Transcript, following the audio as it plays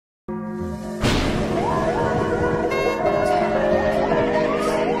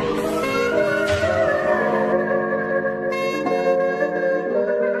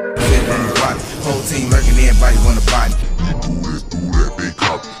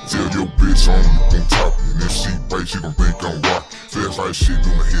hits on, you gon' top it. And if she bite, she gon' think I'm rock. Fast like shit,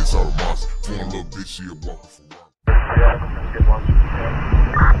 doing hits out of monster. For a little bitch, she a walker for rock.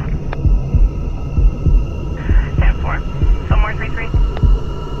 Somewhere 3-3.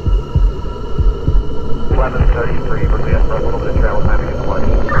 11:33, but we have a little bit of travel time to get play.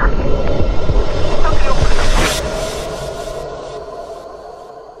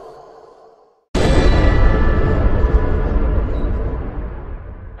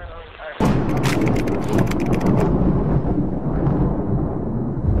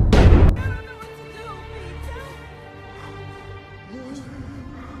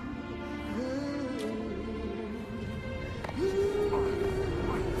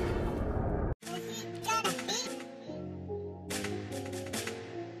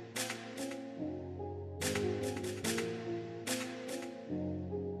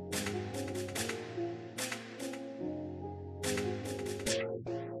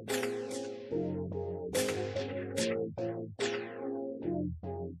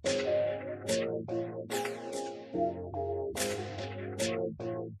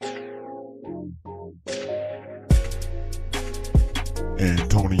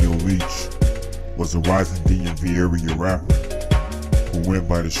 Antonio Leach was a rising DMV area rapper who went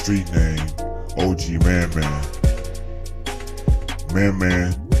by the street name OG Man Man. Man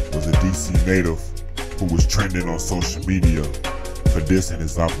Man was a DC native who was trending on social media for dissing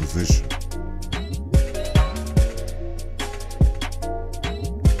his opposition.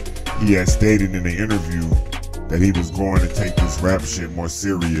 He had stated in the interview that he was going to take this rap shit more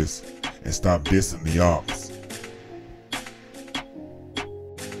serious and stop dissing the ops.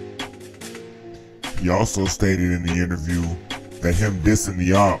 He also stated in the interview that him dissing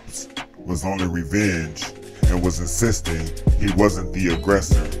the ops was only revenge and was insisting he wasn't the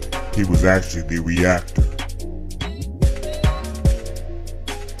aggressor, he was actually the reactor.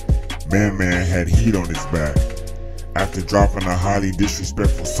 Man Man had heat on his back after dropping a highly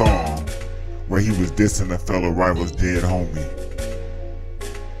disrespectful song where he was dissing a fellow rival's dead homie.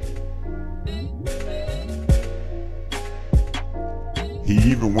 He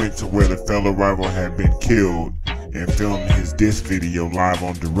even went to where the fellow rival had been killed and filmed his diss video live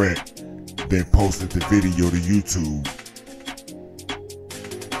on direct, then posted the video to YouTube.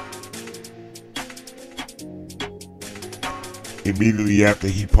 Immediately after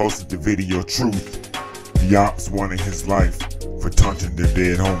he posted the video Truth, the ops wanted his life for taunting their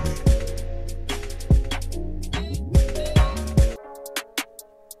dead homie.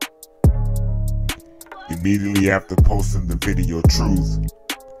 Immediately after posting the video Truth,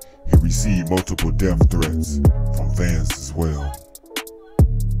 he received multiple death threats from fans as well.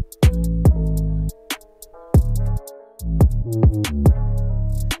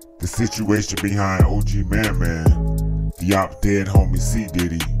 The situation behind OG Man Man, the op's dead homie C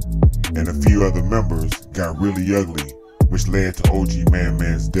Diddy, and a few other members got really ugly, which led to OG Man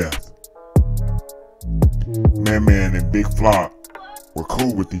Man's death. Man Man and Big Flock were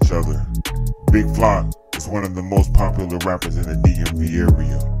cool with each other. Big Flock is one of the most popular rappers in the DMV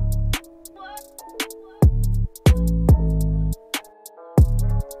area.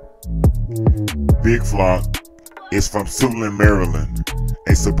 Big Flock is from Suitland, Maryland,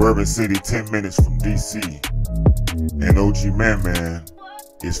 a suburban city 10 minutes from DC. And OG Man Man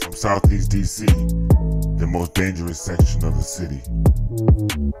is from Southeast DC, the most dangerous section of the city.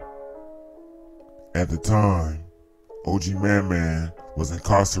 At the time, OG Man Man was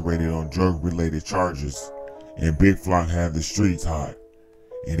incarcerated on drug-related charges, and Big Flock had the streets hot,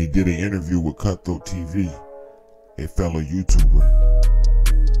 and he did an interview with Cutthroat TV, a fellow YouTuber.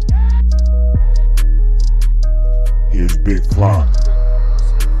 Here's Big Flock,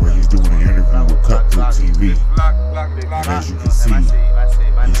 where he's doing an interview with Cutthroat TV, and as you can see,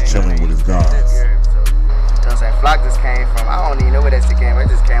 he's chilling with his guys. You know what I'm saying? Flock just came from, I don't even know where that shit came from. It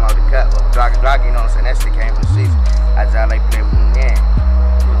just came out the cut. But Glock, you know what I'm saying? That shit came from the streets. I just like playing with them in.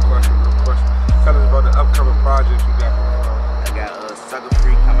 Good question. Tell us about the upcoming projects you got going on. I got Sucker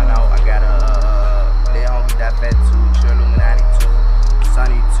Free coming out. I got Dead Homie That Fat 2, True Illuminati 2,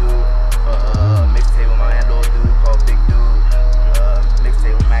 Sunny 2, mixtape with my man little dude called Big Dude,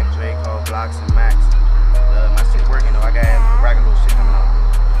 mixtape with Mac Dre called Blocks and Max. My shit working though. I got regular shit coming out.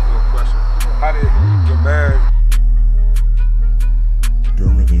 Good question. How did your man?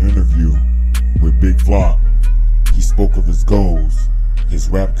 During the interview with Big Flock, he spoke of his goals, his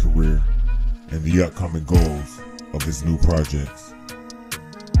rap career, and the upcoming goals of his new projects.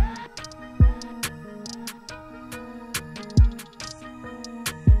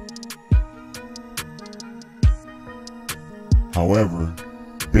 However,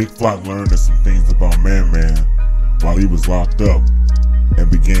 Big Flock learned some things about Man Man while he was locked up and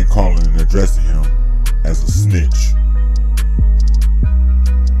began calling and addressing him as a snitch.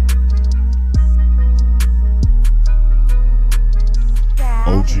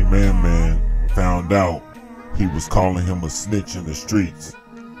 OG Man found out he was calling him a snitch in the streets,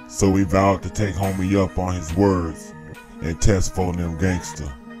 so he vowed to take homie up on his words and test for them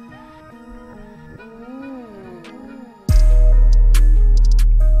gangster.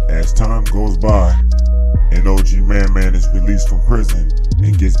 As time goes by, and OG Man is released from prison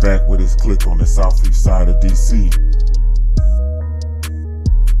and gets back with his clique on the southeast side of DC.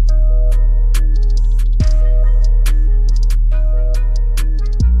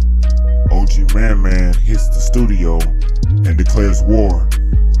 OG Man hits the studio and declares war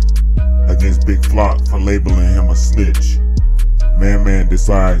against Big Flock for labeling him a snitch. Man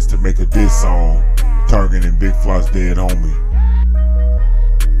decides to make a diss song targeting Big Flock's dead homie.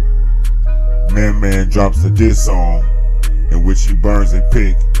 Man drops a diss song in which he burns a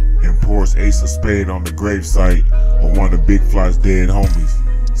pick and pours Ace of Spade on the gravesite of one of Big Flock's dead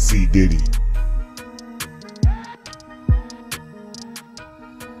homies, C. Diddy.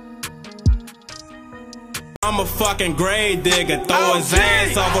 I'm a fucking grave digger, throw his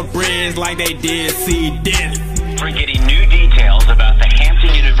ass off a bridge like they did C. Diddy. We're getting new details about the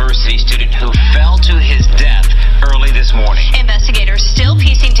Hampton University student who fell to his death early this morning. Investigators still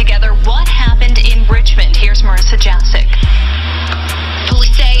piecing together what happened in Richmond. Here's Marissa Jasic.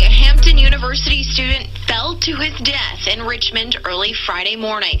 Police say a Hampton University student fell to his death in Richmond early Friday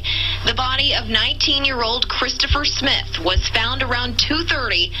morning. The body of 19-year-old Christopher Smith was found around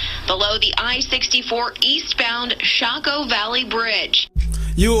 2:30 below the I-64 eastbound Chaco Valley Bridge.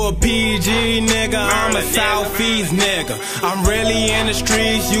 You a PG nigga, I'm a Southeast nigga. I'm really in the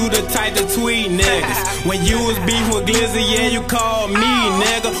streets, you the type to tweet niggas. When you was beef with Glizzy, yeah, you called me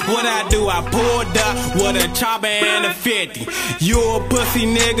nigga. What I do, I pulled up with a chopper and a 50. You a pussy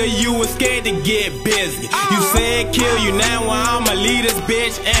nigga, you was scared to get busy. You said kill you, now I'ma leave this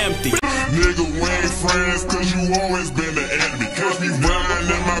bitch empty. Nigga, we ain't friends cause you always been the enemy. Catch me riding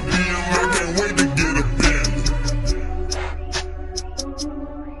in my BM, I can't wait to get a Bentley.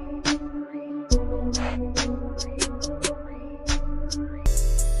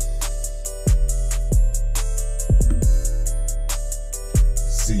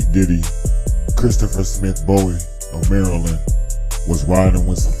 C. Diddy, Christopher Smith Bowie of Maryland, was riding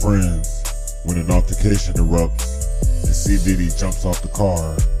with some friends when an altercation erupts and C. Diddy jumps off the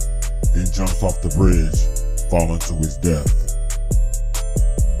car, then jumps off the bridge, falling to his death.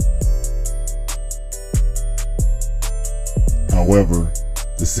 However,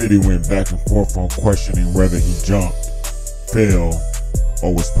 the city went back and forth on questioning whether he jumped, fell,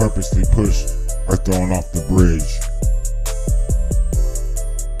 or was purposely pushed or thrown off the bridge.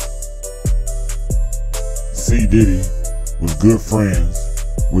 C. Diddy was good friends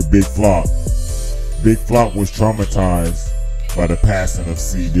with Big Flock. Big Flock was traumatized by the passing of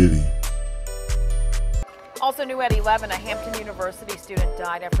C. Diddy. Also new at 11, a Hampton University student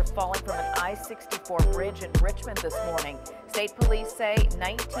died after falling from an I-64 bridge in Richmond this morning. State police say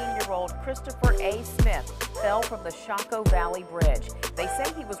 19-year-old Christopher A. Smith fell from the Chaco Valley Bridge. They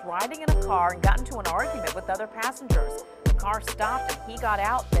say he was riding in a car and got into an argument with other passengers. The car stopped and he got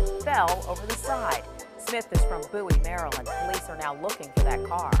out, then fell over the side. Smith is from Bowie, Maryland. Police are now looking for that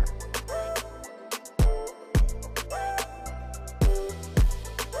car.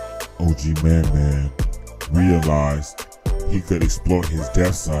 OG Man realized he could exploit his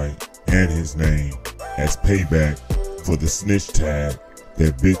death site and his name as payback for the snitch tag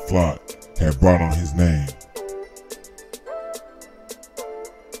that Big Flock had brought on his name.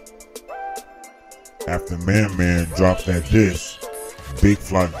 After Man dropped that diss, Big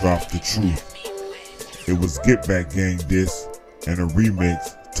Flock dropped the truth. It was Get Back Gang diss and a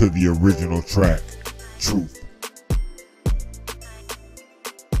remix to the original track, Truth.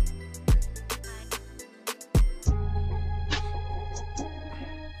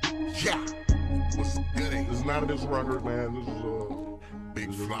 Yeah, what's good? This is not this record, man. This is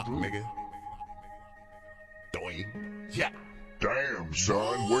Big Flock, nigga. Doing. Yeah. Damn,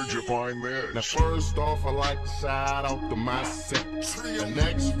 son, where'd you find this? Now, first off, I like to shout out to my set. The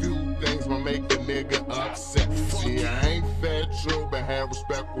next few things will make a nigga upset. See, I ain't fed true, but have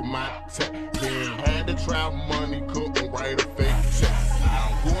respect with my tech. Then had to travel money, couldn't write a fake check.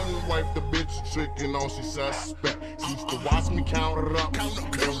 I wouldn't wipe the bitch tricking on she suspect. She used to watch me count it up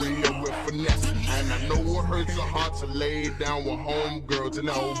and real with finesse. And I know it hurts her heart to lay down with homegirls. And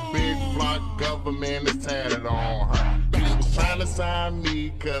the old Big Flock government is tatted on her. tryna sign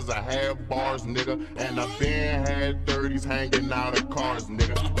me cause I have bars, nigga. And I been had 30s hanging out of cars,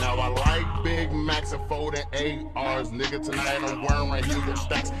 nigga. Now I like Big Macs and folding ARs, nigga. Tonight I'm wearing heated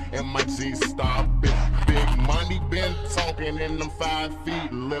stacks in my G-Star, bitch. Big money been talking in them 5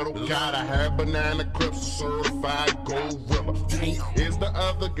 feet, little. Gotta have banana clips, certified gorilla. Is the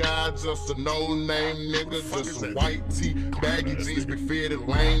other guy just a no-name nigga? Just a white tee, baggy jeans, big fitted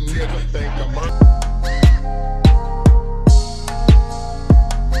lame nigga. Think I'm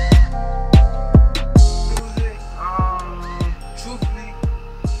truthfully,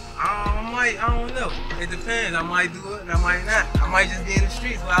 I don't know. It depends. I might do it and I might not. I might just be in the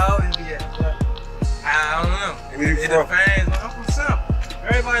streets where I always be at. But I don't know. It depends. I'm from South.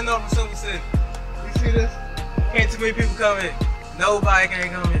 Everybody know I'm from Silver City. You see this? Can't too many people come in. Nobody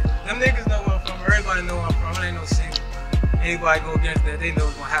can't come in. Them niggas know where I'm from. Everybody know where I'm from. It ain't no secret. Anybody go against that, they know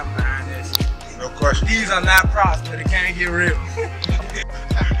what's gonna happen behind that shit. No question. These are not props, but it can't get real. What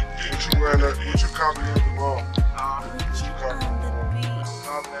you wearing? What you copying at the wall? What you copying at the wall?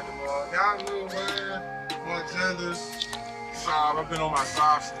 Copying at the wall. Y'all know, man. More genders. I've been on my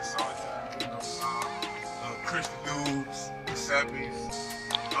side since all the time. You know, Christian dudes, Giuseppe's,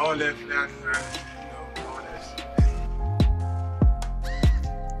 all that for that, you know, all that shit.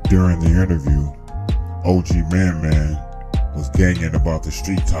 During the interview, OG Man Man was ganging about the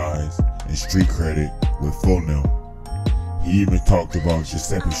street ties and street credit with Fulham. He even talked about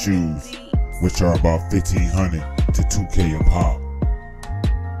Giuseppe shoes, which are about $1,500 to $2K a pop.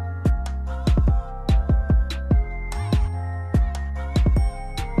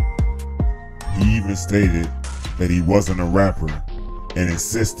 He even stated that he wasn't a rapper and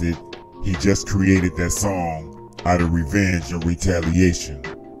insisted he just created that song out of revenge and retaliation,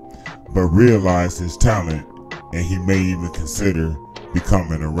 but realized his talent and he may even consider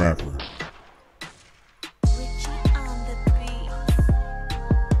becoming a rapper.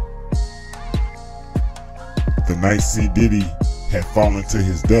 The night C. Diddy had fallen to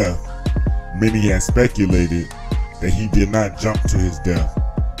his death, many had speculated that he did not jump to his death,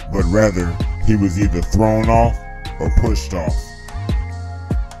 but rather he was either thrown off or pushed off.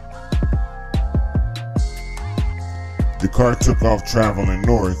 The car took off traveling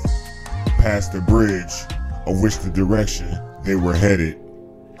north past the bridge of which the direction they were headed.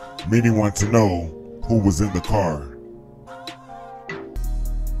 Many want to know who was in the car.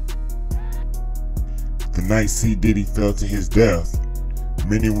 The night C. Diddy fell to his death,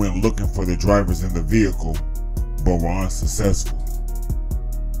 many went looking for the drivers in the vehicle, but were unsuccessful.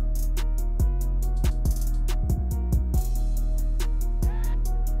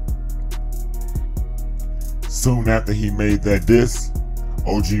 Soon after he made that diss,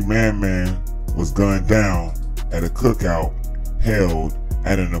 OG Man Man was gunned down at a cookout held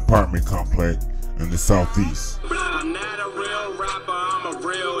at an apartment complex in the southeast. I'm not a real rapper, I'm a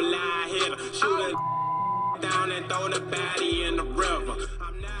real lie hitter. Shoot it down and throw the baddie in the river.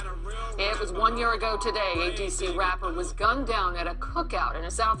 It was 1 year ago today, a DC rapper was gunned down at a cookout in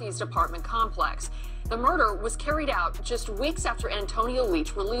a southeast apartment complex. The murder was carried out just weeks after Antonio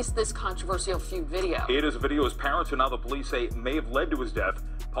Leach released this controversial feud video. It is a video his parents and now the police say may have led to his death.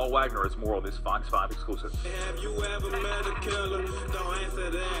 Paul Wagner has more on this Fox 5 exclusive. Have you ever met a killer? Don't answer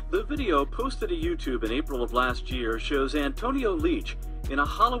that. The video posted to YouTube in April of last year shows Antonio Leach in a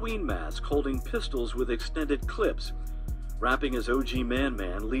Halloween mask holding pistols with extended clips. Rapping as OG Man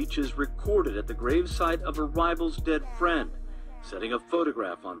Man, Leach is recorded at the gravesite of a rival's dead friend, setting a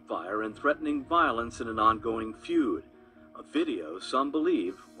photograph on fire and threatening violence in an ongoing feud. A video some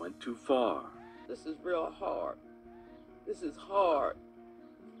believe went too far. This is real hard. This is hard.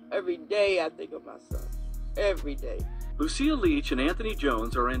 Every day I think of my son. Every day. Lucia Leach and Anthony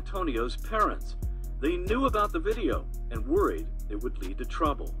Jones are Antonio's parents. They knew about the video and worried it would lead to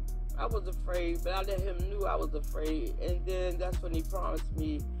trouble. I was afraid, but I let him know I was afraid. And then that's when he promised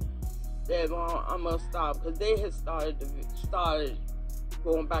me that I'm going to stop. Because they had started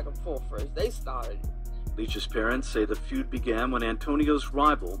going back and forth first. They started it. Leach's parents say the feud began when Antonio's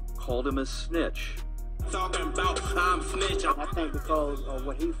rival called him a snitch. Talking about I'm snitching. I think because of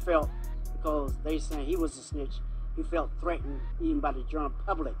what he felt, because they saying he was a snitch, he felt threatened even by the general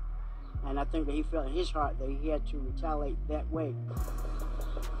public. And I think that he felt in his heart that he had to retaliate that way.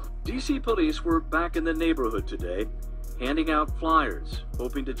 DC police were back in the neighborhood today, handing out flyers,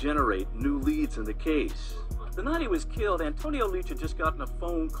 hoping to generate new leads in the case. The night he was killed, Antonio Leach had just gotten a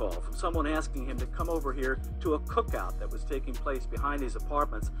phone call from someone asking him to come over here to a cookout that was taking place behind his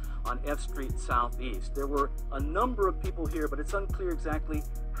apartments on F Street Southeast. There were a number of people here, but it's unclear exactly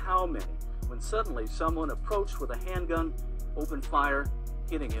how many, when suddenly someone approached with a handgun, opened fire,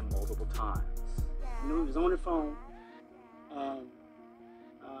 hitting him multiple times. I knew he was on the phone, and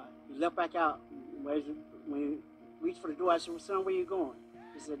he left back out. When he reached for the door, I said, "Well, son, where you going?"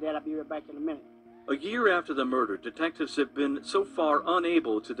 He said, "Dad, I'll be right back in a minute." A year after the murder, detectives have been so far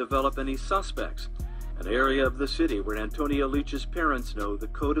unable to develop any suspects. An area of the city where Antonio Leach's parents know the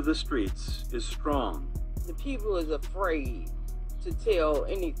code of the streets is strong. The people is afraid to tell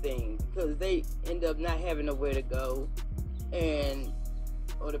anything because they end up not having nowhere to go,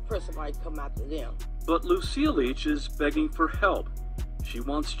 or the person might come after them. But Lucille Leach is begging for help. She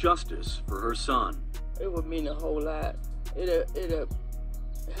wants justice for her son. It would mean a whole lot. It'll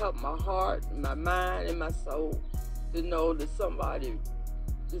help my heart, my mind, and my soul to know that somebody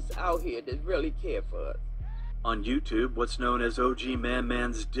is out here that really care for us. On YouTube, what's known as OG Man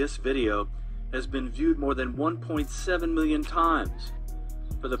Man's diss video has been viewed more than 1.7 million times.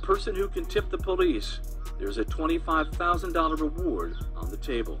 For the person who can tip the police, there's a $25,000 reward on the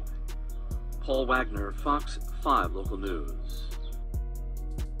table. Paul Wagner, Fox 5 Local News.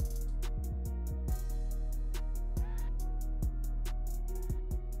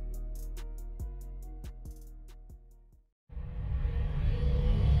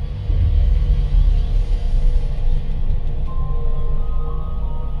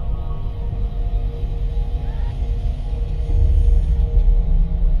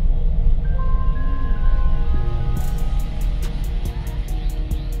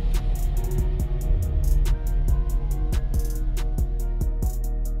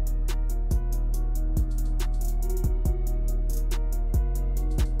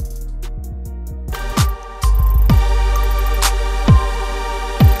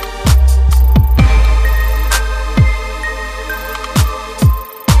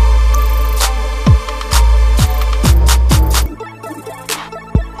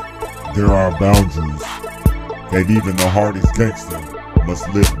 There are boundaries that even the hardest gangster must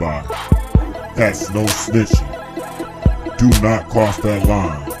live by. That's no snitching. Do not cross that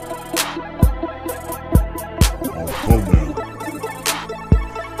line. On phone now.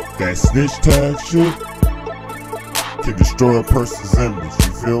 That snitch tag shit can destroy a person's image,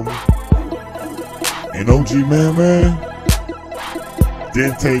 you feel me? And OG Man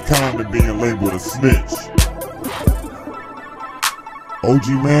didn't take kindly to being labeled a snitch. OG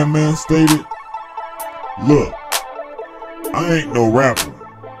Man stated, "Look, I ain't no rapper.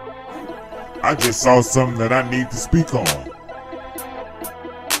 I just saw something that I need to speak on."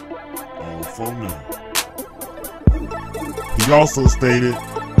 On phone now. He also stated,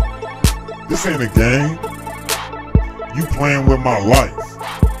 "This ain't a game. You playing with my life,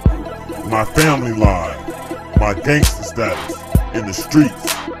 my family life, my gangster status in the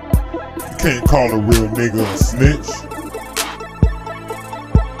streets. You can't call a real nigga a snitch."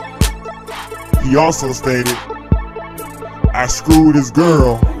 He also stated, "I screwed his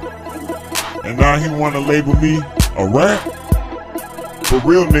girl, and now he wanna label me a rat? But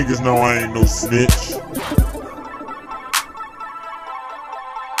real niggas know I ain't no snitch."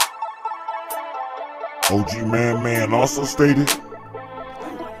 OG Man also stated,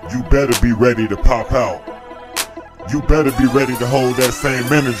 "You better be ready to pop out. You better be ready to hold that same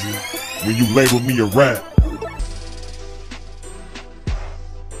energy when you label me a rat."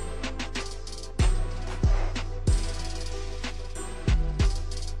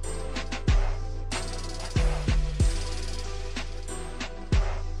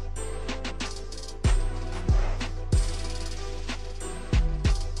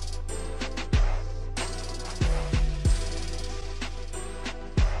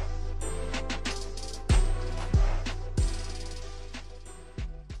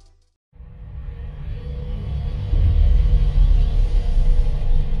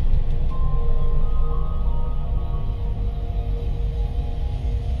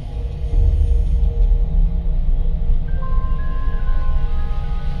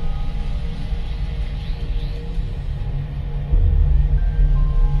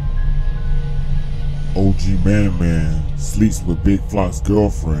 OG Man sleeps with Big Flock's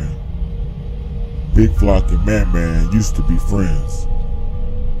girlfriend. Big Flock and Man used to be friends.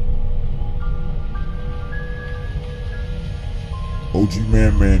 OG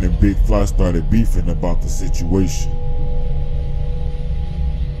Man and Big Flock started beefing about the situation.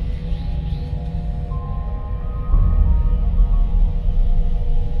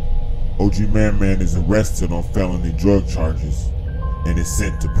 OG Man is arrested on felony drug charges and is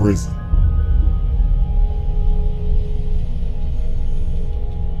sent to prison.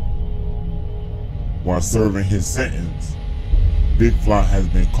 While serving his sentence, Big Flock has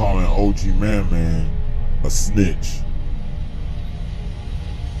been calling OG Man a snitch.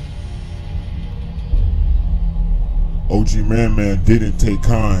 OG Man didn't take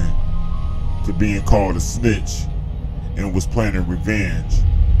kind to being called a snitch and was planning revenge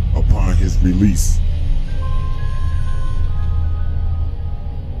upon his release.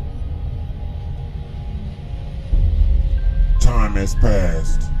 Time has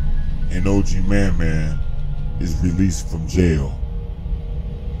passed, and OG Man Man is released from jail.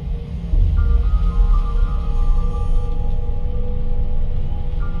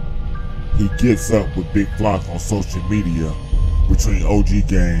 He gets up with Big Flock on social media between OG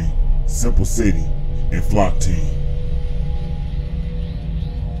Gang, Simple City, and Flock Team.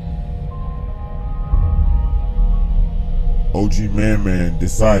 OG Man Man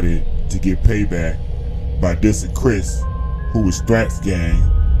decided to get payback by dissing Chris, who was Strat's gang,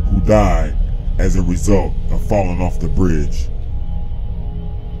 who died as a result of falling off the bridge.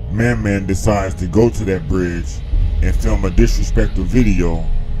 Man Man decides to go to that bridge and film a disrespectful video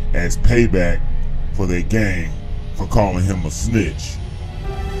as payback for their gang for calling him a snitch.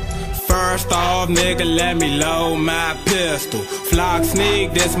 First off, nigga, let me load my pistol. Flock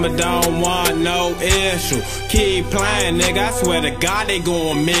sneak, this but don't want no issue. Keep playing, nigga, I swear to God they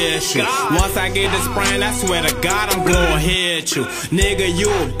gon' miss you. Once I get this brain, I swear to God I'm gon' hit you. Nigga, you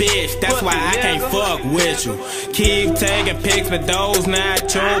a bitch, that's why I can't fuck with you. Keep taking pics, but those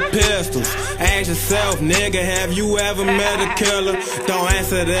not your pistols. Ask yourself, nigga, have you ever met a killer? Don't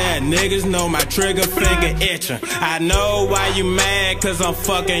answer that, niggas know my trigger finger itching. I know why you mad, cause I'm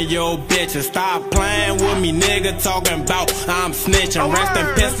fucking your bitches. Stop playing with me, nigga, talking about I'm snitching. Rest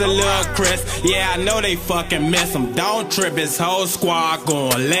in peace to Lil Chris, yeah, I know they fucking miss him. Don't trip, his whole squad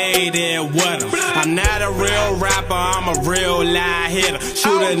gon' lay there with him. I'm not a real rapper, I'm a real lie hitter.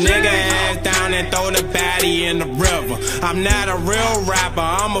 Shoot a nigga ass down and throw the baddie in the river. I'm not a real rapper,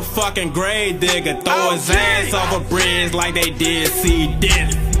 I'm a fucking grave digger. Throw his ass off a bridge like they did C.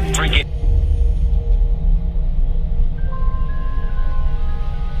 Diddy.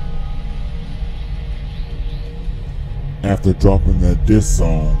 After dropping that diss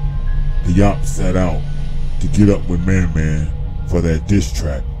song, the Yop set out to get up with Man Man for that diss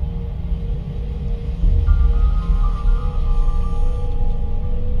track.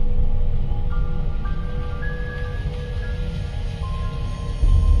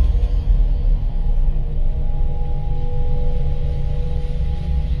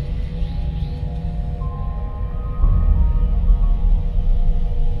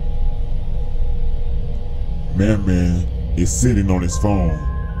 Man Man is sitting on his phone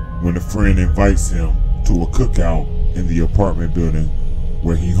when a friend invites him to a cookout in the apartment building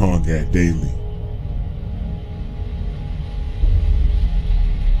where he hung at daily.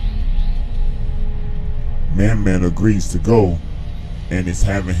 Man Man agrees to go and is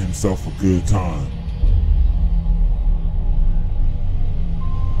having himself a good time.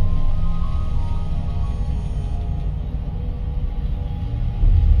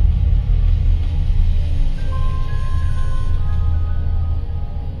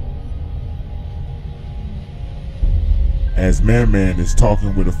 As Man Man is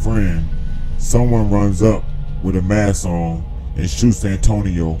talking with a friend, someone runs up with a mask on and shoots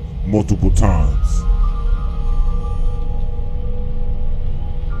Antonio multiple times.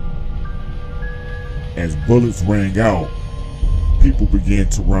 As bullets rang out, people began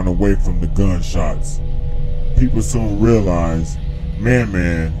to run away from the gunshots. People soon realize Man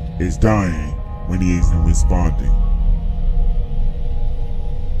Man is dying when he isn't responding.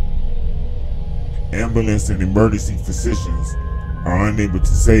 Ambulance and emergency physicians are unable to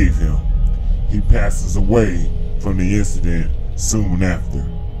save him. He passes away from the incident soon after.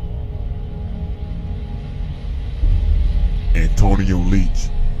 Antonio Leach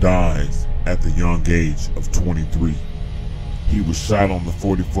dies at the young age of 23. He was shot on the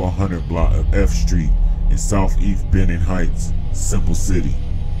 4400 block of F Street in Southeast Benning Heights, Simple City.